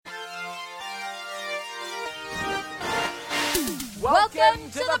Welcome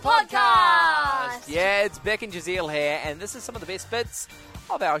to the podcast. Yeah, it's Beck and Jazeel here, and this is some of the best bits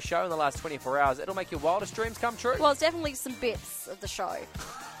of our show in the last 24 hours. It'll make your wildest dreams come true. Well, it's definitely some bits of the show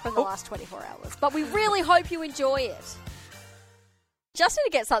from the last 24 hours, but we really hope you enjoy it. Just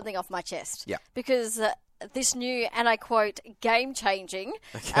need to get something off my chest. Yeah. Because this new, and I quote, game-changing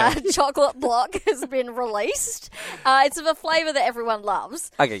chocolate block has been released. It's of a flavour that everyone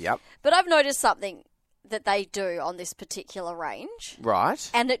loves. Okay, yep. But I've noticed something that they do on this particular range.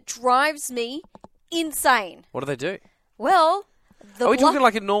 Right. And it drives me insane. What do they do? Well, Are we talking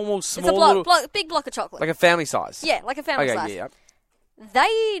like a normal, small, it's a little... big block of chocolate. Like a family size? Yeah, like a family size. Okay, yeah.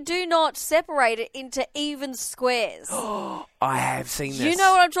 They do not separate it into even squares. I have seen this. You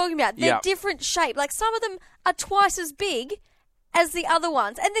know what I'm talking about. They're Yep. different shape. Like some of them are twice as big as the other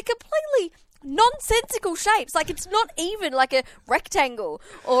ones. And they're completely nonsensical shapes. Like it's not even like a rectangle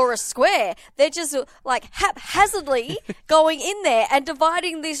or a square. They're just like haphazardly going in there and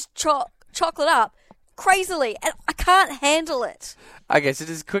dividing this chocolate up crazily. And I can't handle it. Okay, so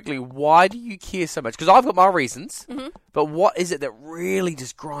just quickly, why do you care so much? Because I've got my reasons, but what is it that really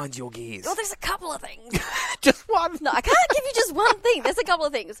just grinds your gears? Well, there's a couple of things. Just one? No, I can't give you just one thing. There's a couple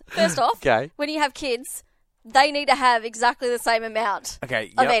of things. First off, Okay. when you have kids, they need to have exactly the same amount of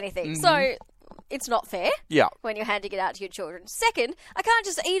anything. So it's not fair Yeah. when you're handing it out to your children. Second, I can't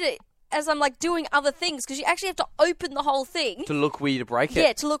just eat it as I'm like doing other things because you actually have to open the whole thing. To look where to break it?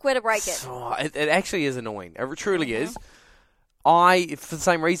 Yeah, to look where to break it. Oh, it actually is annoying. It truly is. For the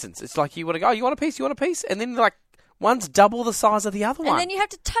same reasons. It's like you want to go, you want a piece? And then like one's double the size of the other one. And then you have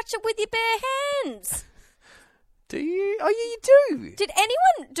to touch it with your bare hands. Do you? Oh, yeah, you do. Did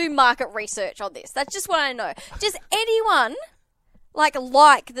anyone do market research on this? That's just what I know. Does anyone like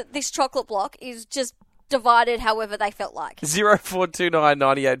that this chocolate block is just divided however they felt like? 0429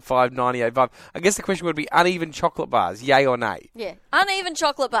 985 985. I guess the question would be uneven chocolate bars, yay or nay? Yeah. Uneven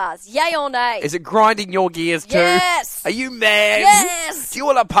chocolate bars, yay or nay? Is it grinding your gears too? Yes. Are you mad? Yes. Do you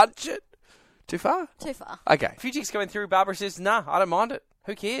want to punch it? Too far? Too far. Okay. A few chicks coming through. Barbara says, nah, I don't mind it.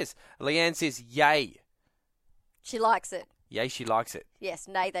 Who cares? Leanne says, yay. She likes it. Yay, she likes it. Yes,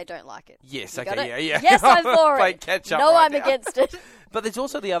 nay, they don't like it. Yes, You okay, got it? yeah. Yes, I'm for Playing it. catch up No, right I'm now. against it. But there's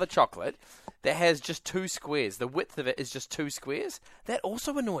also the other chocolate that has just two squares. The width of it is just two squares. That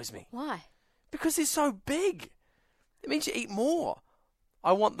also annoys me. Why? Because they're so big. It means you eat more.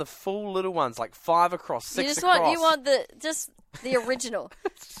 I want the full little ones, like 5 across, 6 across. You want the original.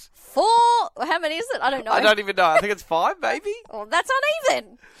 4? How many is it? I don't know. I don't even know. I think it's 5, maybe. Oh, that's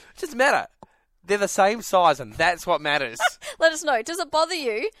uneven. It doesn't matter. They're the same size, and that's what matters. Let us know. Does it bother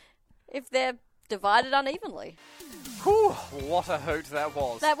you if they're divided unevenly? Whew, what a hoot that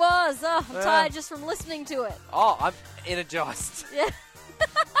was. That was. Oh, I'm tired just from listening to it. Oh, I'm energised. Yeah.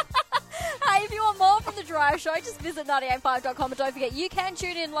 Hey, if you want more from The Drive Show, just visit 985.com and don't forget you can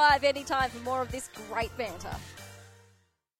tune in live anytime for more of this great banter.